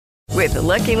With the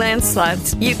Lucky Land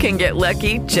Slots, you can get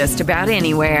lucky just about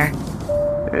anywhere.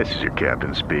 This is your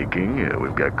captain speaking.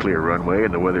 We've got clear runway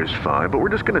and the weather's fine, but we're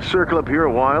just going to circle up here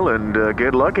a while and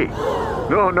get lucky.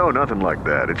 No, nothing like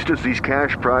that. It's just these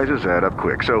cash prizes add up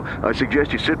quick. So I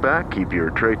suggest you sit back, keep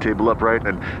your tray table upright,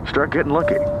 and start getting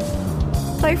lucky.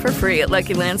 Play for free at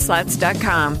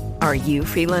LuckyLandSlots.com. Are you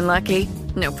feeling lucky?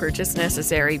 No purchase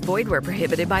necessary. Void where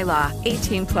prohibited by law.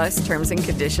 18 plus terms and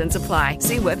conditions apply.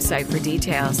 See website for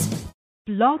details.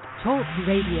 Blog Talk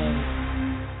Radio.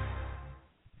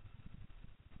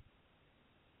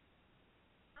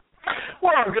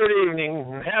 Well, good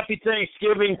evening. Happy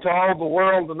Thanksgiving to all the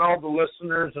world and all the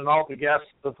listeners and all the guests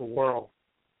of the world.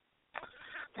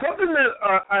 Something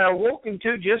that I awoken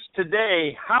to just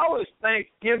today, how is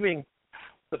Thanksgiving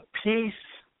the feast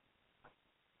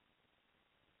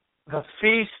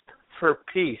for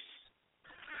peace?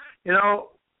 You know,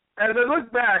 as I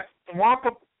look back,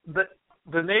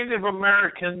 the Native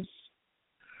Americans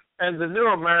and the New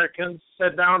Americans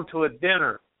sat down to a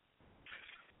dinner.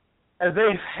 And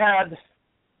they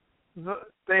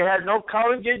had no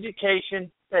college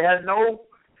education. They had no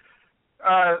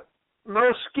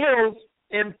skills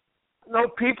no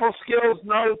people skills,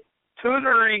 no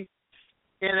tutoring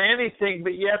in anything,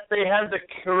 but yet they had the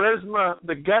charisma,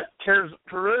 the gut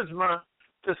charisma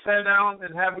to sit down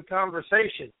and have a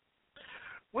conversation.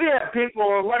 We have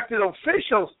people, elected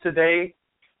officials today,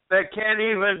 that can't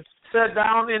even sit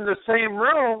down in the same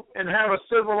room and have a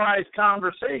civilized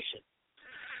conversation.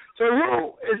 So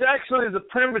who is actually the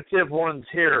primitive ones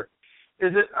here?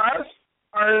 Is it us,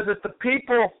 or is it the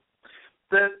people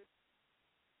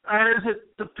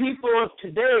of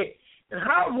today? And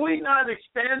how have we not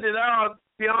expanded out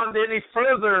beyond any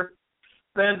further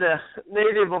than the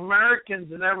Native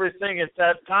Americans and everything at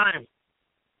that time?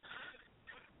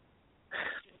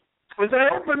 As I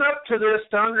open up to this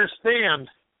to understand,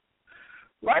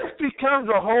 life becomes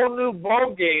a whole new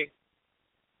ballgame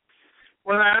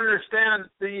when I understand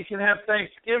that you can have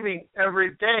Thanksgiving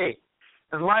every day,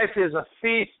 and life is a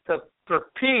feast for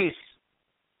peace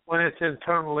when it's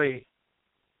internally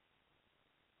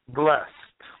blessed.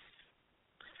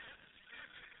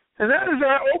 And then as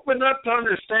I open up to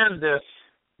understand this,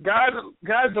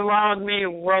 God's allowing me,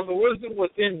 well, the wisdom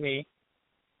within me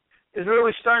is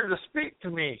really starting to speak to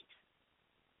me.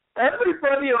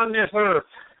 Everybody on this earth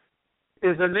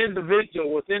is an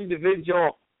individual with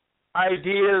individual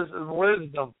ideas and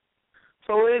wisdom.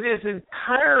 So it is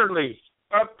entirely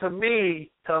up to me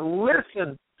to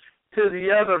listen to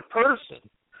the other person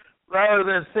rather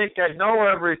than think I know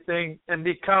everything and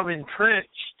become entrenched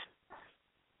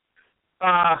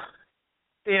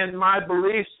in my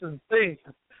beliefs and things.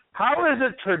 How is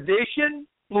it tradition,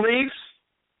 beliefs,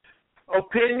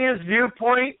 opinions,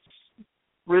 viewpoints,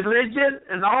 religion,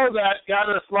 and all of that got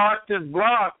us locked and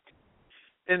blocked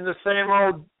in the same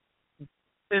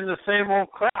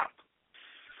old crap?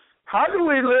 How do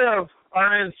we live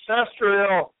our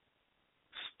ancestral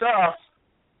stuff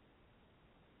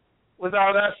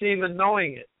without us even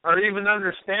knowing it or even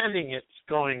understanding it's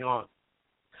going on?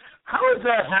 How is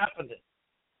that happening?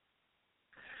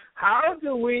 How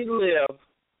do we live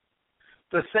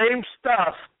the same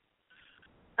stuff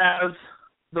as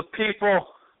the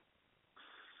people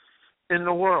in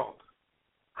the world?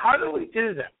 How do we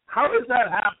do that? How is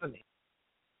that happening?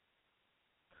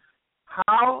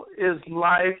 How is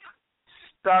life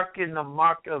stuck in the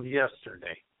muck of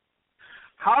yesterday?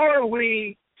 How are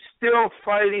we still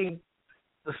fighting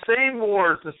the same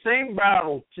wars, the same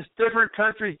battles, just different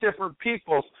countries, different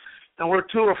peoples, and we're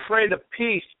too afraid of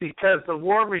peace because the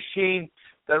war machine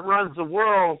that runs the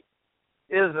world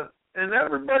isn't? And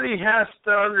everybody has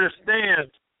to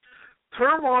understand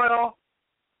turmoil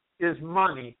is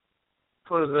money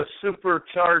for the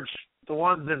supercharged, the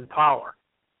ones in power.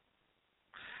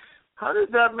 How does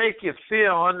that make you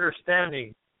feel,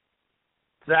 understanding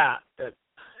that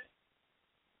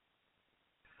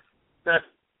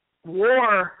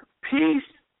war, peace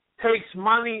takes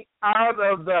money out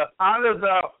of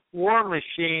the war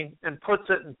machine and puts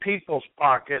it in people's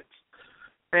pockets,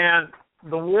 and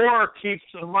the war keeps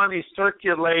the money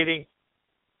circulating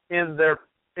in the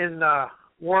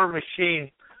war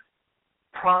machine.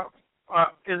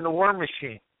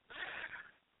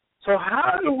 So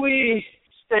how do we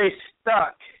stay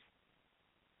stuck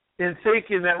in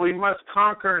thinking that we must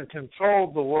conquer and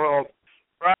control the world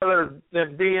rather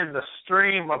than be in the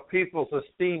stream of people's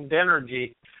esteemed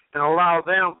energy and allow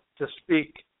them to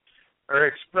speak or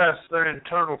express their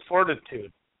internal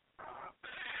fortitude?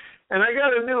 And I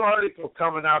got a new article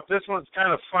coming out. This one's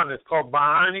kind of fun. It's called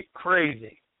Bionic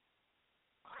Crazy.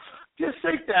 Just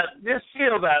think that. Just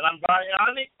feel that. I'm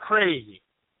bionic crazy.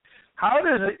 How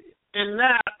does it in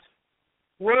that,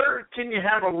 where can you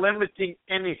have a limiting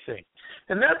anything?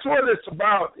 And that's what it's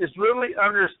about, is really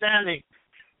understanding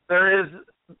there is,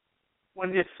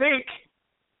 when you think,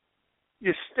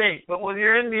 you stink. But when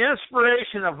you're in the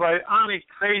inspiration of ionic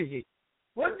crazy,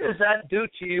 what does that do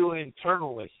to you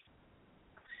internally?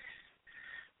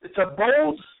 It's a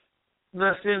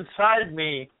boldness inside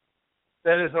me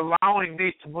that is allowing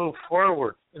me to move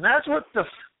forward. And that's what the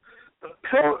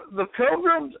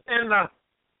Pilgrims and the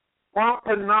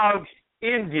Wampanoag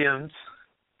Indians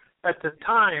at the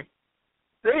time,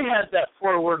 they had that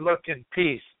forward-looking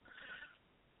piece.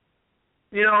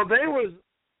 You know, they was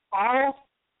all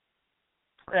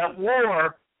at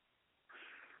war,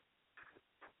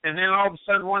 and then all of a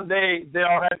sudden one day they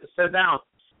all had to sit down.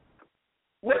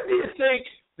 What do you think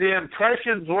the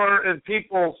impressions were in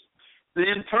people's, the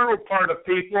internal part of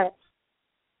people,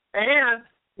 and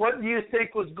what do you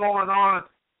think was going on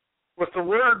with the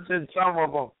words in some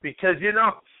of them? Because, you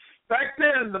know, back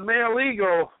then the male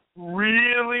ego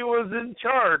really was in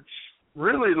charge,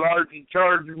 really large in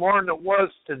charge, more than it was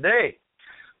today.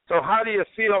 So how do you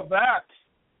feel that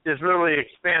is really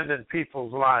expanding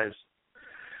people's lives?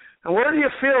 And where do you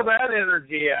feel that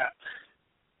energy at?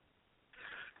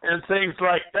 And things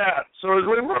like that. So as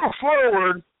we move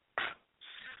forward,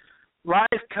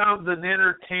 life comes an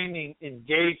entertaining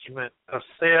engagement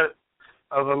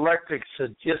of electric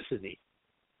sagacity,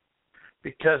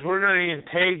 because we're going to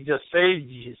engage the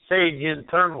sage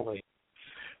internally.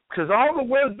 Because all the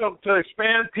wisdom to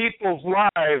expand people's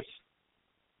lives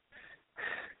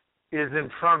is in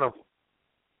front of them.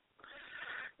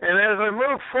 And as I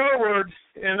move forward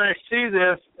and I see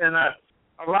this and I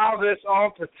allow this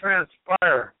all to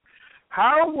transpire,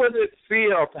 how would it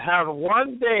feel to have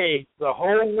one day the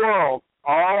whole world,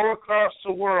 all across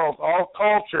the world, all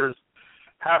cultures,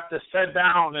 have to sit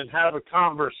down and have a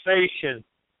conversation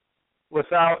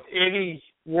without any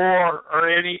war or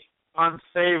any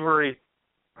unsavory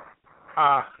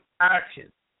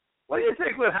action? What do you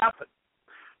think would happen?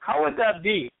 How would that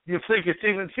be? Do you think it's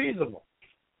even feasible?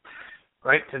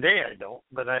 Right today I don't,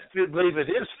 but I believe it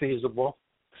is feasible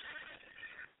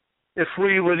if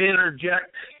we would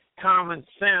interject common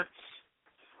sense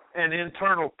and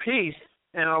internal peace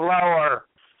and allow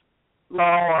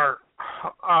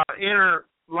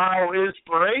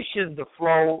inspiration to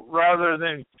flow rather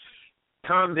than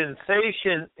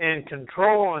condensation and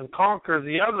control and conquer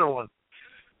the other one.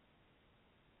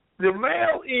 The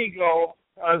male ego,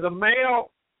 the male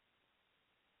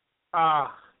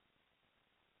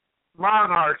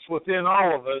monarchs within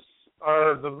all of us,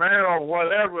 or the male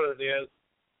whatever it is,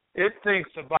 it thinks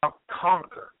about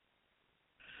conquer.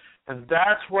 And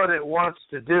that's what it wants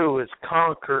to do, is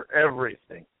conquer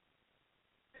everything.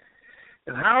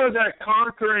 And how is that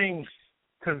conquering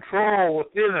control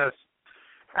within us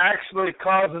actually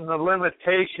causing the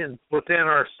limitations within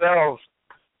ourselves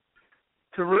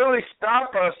to really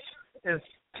stop us and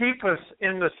keep us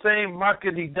in the same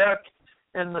muckety duck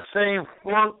and the same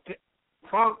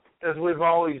funk as we've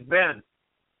always been?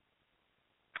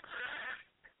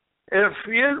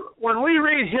 When we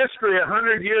read history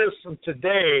 100 years from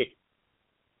today,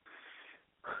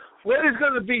 what is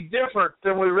going to be different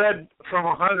than we read from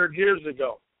 100 years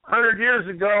ago? 100 years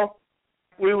ago,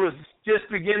 we was just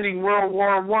beginning World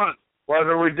War I. What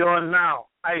are we doing now?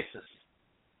 ISIS.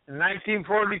 In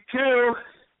 1942,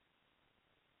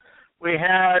 we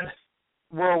had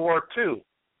World War II.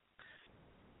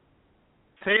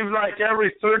 Seems like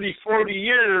every 30, 40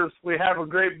 years, we have a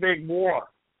great big war.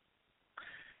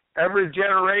 Every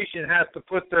generation has to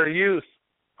put their youth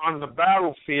on the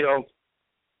battlefield,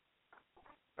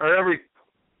 or every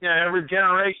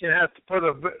generation has to put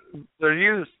their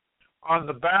youth on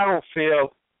the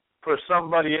battlefield for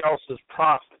somebody else's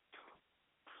profit.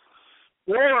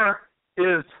 War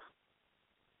is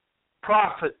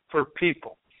profit for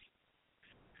people.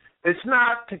 It's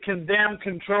not to condemn,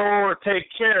 control, or take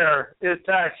care. It's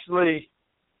actually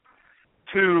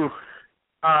to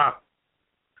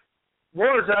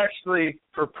war is actually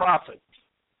for profit.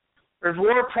 There's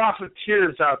war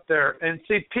profiteers out there. And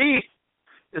see, peace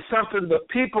is something that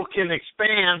people can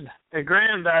expand,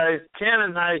 aggrandize,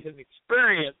 canonize, and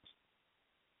experience.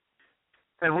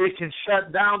 And we can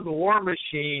shut down the war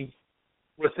machine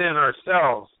within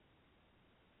ourselves.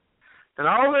 And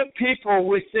all the people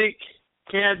we think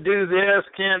can't do this,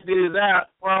 can't do that,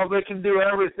 well, they can do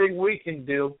everything we can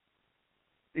do,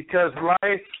 because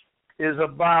life is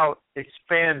about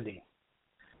expanding.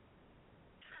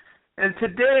 And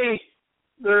today,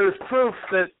 there's proof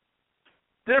that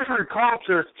different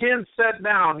cultures can sit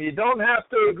down. You don't have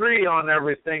to agree on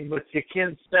everything, but you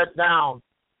can sit down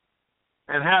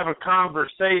and have a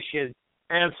conversation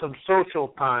and some social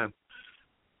time.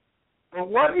 But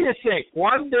what do you think?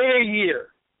 One day a year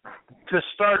to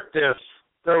start this,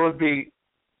 there would be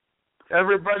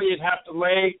everybody would have to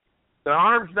lay their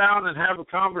arms down and have a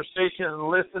conversation and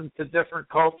listen to different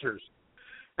cultures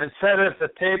and sit at the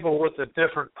table with a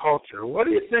different culture. What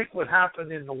do you think would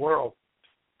happen in the world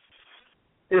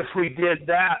if we did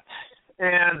that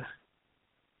and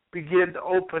begin to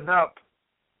open up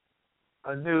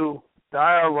a new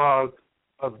dialogue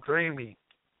of dreaming?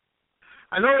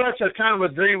 I know that's a kind of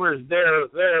a dreamer's there,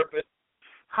 but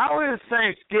how is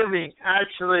Thanksgiving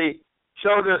actually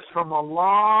showed us from a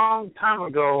long time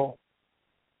ago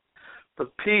the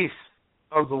peace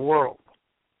of the world?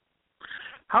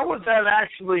 How was that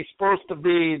actually supposed to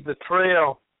be the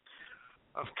trail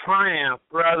of triumph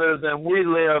rather than we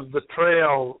live the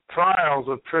trials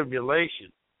of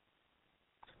tribulation?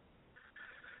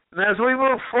 And as we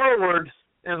move forward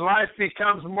and life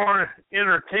becomes more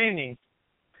entertaining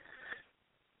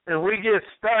and we get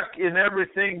stuck in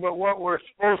everything but what we're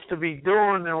supposed to be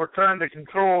doing and we're trying to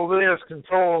control this,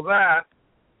 control that,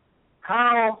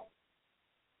 how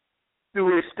do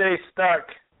we stay stuck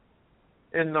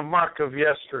in the muck of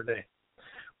yesterday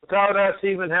without us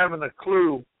even having a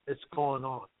clue it's going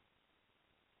on?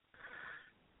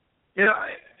 You know,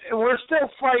 we're still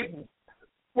fighting.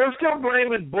 We're still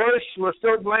blaming Bush. We're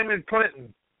still blaming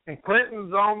Clinton. And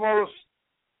Clinton's almost,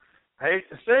 I hate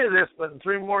to say this, but in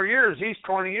 3 more years, he's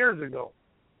 20 years ago.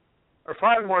 Or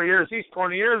 5 more years, he's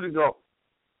 20 years ago.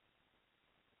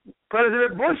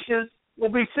 President Bush will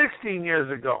be 16 years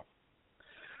ago.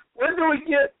 When do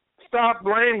we stop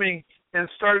blaming and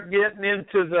start getting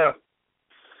into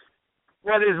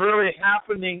what is really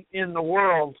happening in the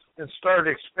world and start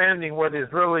expanding what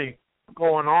is really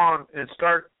going on and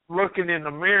start looking in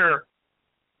the mirror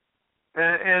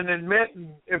and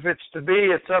admitting if it's to be,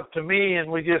 it's up to me,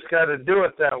 and we just got to do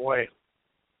it that way?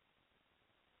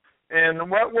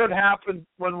 And what would happen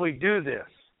when we do this?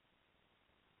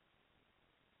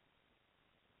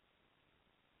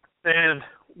 And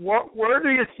where do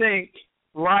you think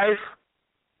life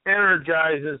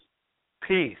energizes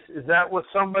peace? Is that with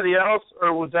somebody else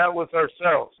or was that with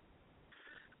ourselves?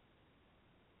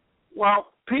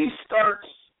 Well, peace starts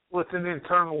with an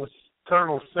internal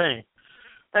thing.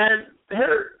 And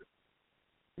here,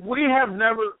 we have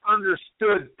never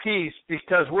understood peace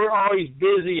because we're always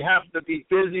busy, have to be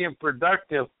busy and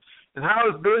productive. And how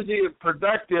is busy and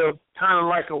productive kind of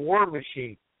like a war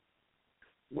machine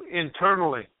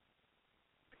internally?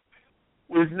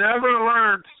 We've never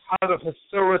learned how to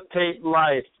facilitate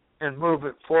life and move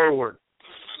it forward.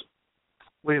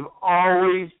 We've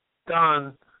always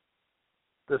done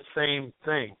the same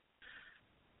thing.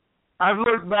 I've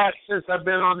looked back since I've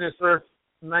been on this earth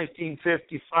in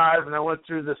 1955, and I went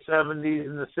through the 70s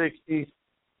and the 60s.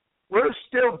 We're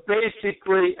still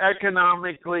basically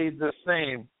economically the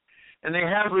same. And they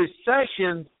have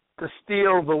recessions to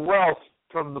steal the wealth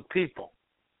from the people.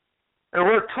 And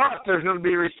we're taught there's going to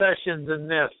be recessions in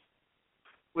this.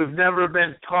 We've never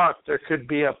been taught there could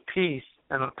be a peace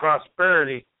and a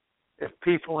prosperity if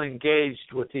people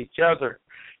engaged with each other.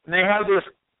 And they have this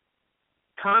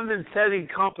condescending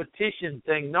competition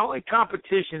thing. The only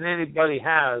competition anybody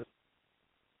has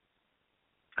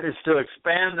is to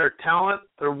expand their talent,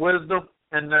 their wisdom,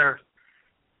 and their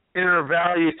inner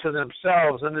value to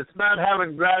themselves. And it's not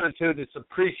having gratitude, it's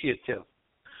appreciative.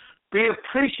 Be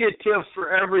appreciative for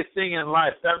everything in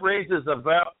life. That raises the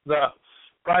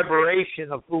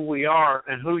vibration of who we are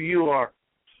and who you are.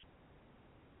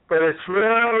 But it's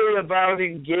really about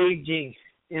engaging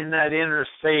in that inner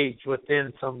sage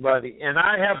within somebody. And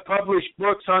I have published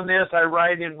books on this. I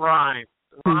write in rhymes.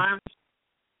 Rhymes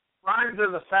are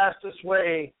the fastest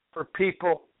way for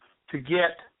people to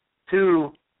get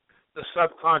to the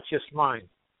subconscious mind.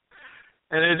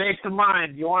 And it ain't the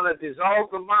mind. You want to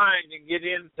dissolve the mind and get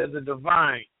into the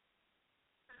divine.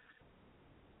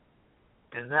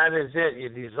 And that is it. You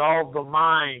dissolve the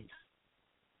mind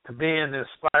to be an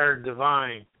inspired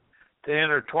divine, to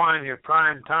intertwine your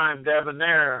prime time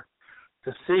debonair,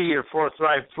 to see your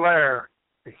forthright flare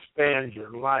expand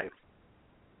your life.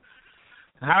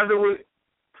 And how do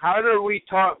we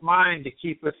talk mind to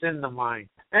keep us in the mind?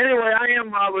 Anyway, I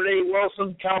am Robert A.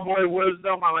 Wilson, Cowboy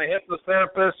Wisdom. I'm a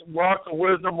hypnotherapist, Walk of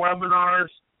Wisdom webinars.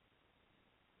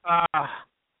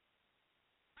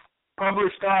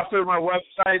 Published author. My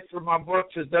website for my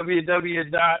books is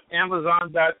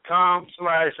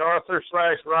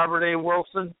www.amazon.com/author/Robert A.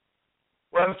 Wilson.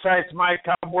 Website's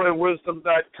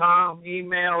mycowboywisdom.com.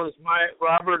 Email is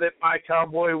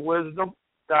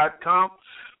robert@mycowboywisdom.com.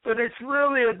 But it's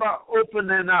really about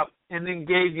opening up and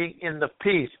engaging in the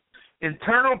peace.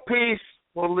 Internal peace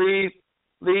will lead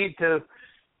to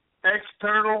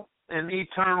external and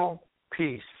eternal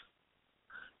peace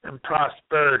and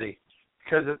prosperity.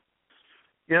 Because, as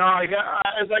I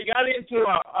got into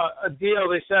a deal,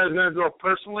 they said I was going to grow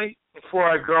personally before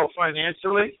I grow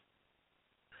financially.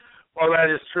 Well, that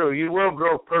is true. You will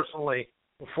grow personally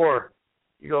before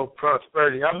you go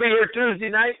prosperity. I'll be here Tuesday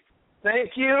night.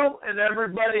 Thank you, and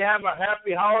everybody have a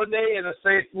happy holiday and a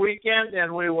safe weekend,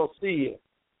 and we will see you.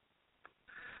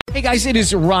 Hey guys, it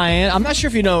is Ryan. I'm not sure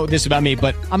if you know this about me,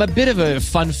 but I'm a bit of a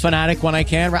fun fanatic when I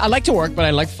can. I like to work, but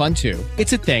I like fun too.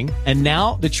 It's a thing. And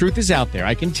now the truth is out there.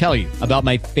 I can tell you about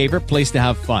my favorite place to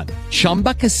have fun.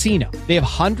 Chumba Casino. They have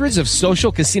hundreds of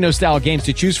social casino style games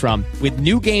to choose from with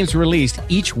new games released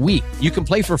each week. You can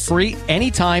play for free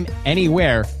anytime,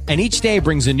 anywhere. And each day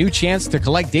brings a new chance to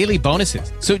collect daily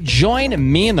bonuses. So join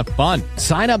me in the fun.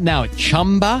 Sign up now at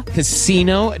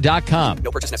ChumbaCasino.com.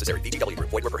 No purchase necessary. VGW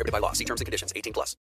Group. Void where prohibited by law. See terms and conditions. 18+.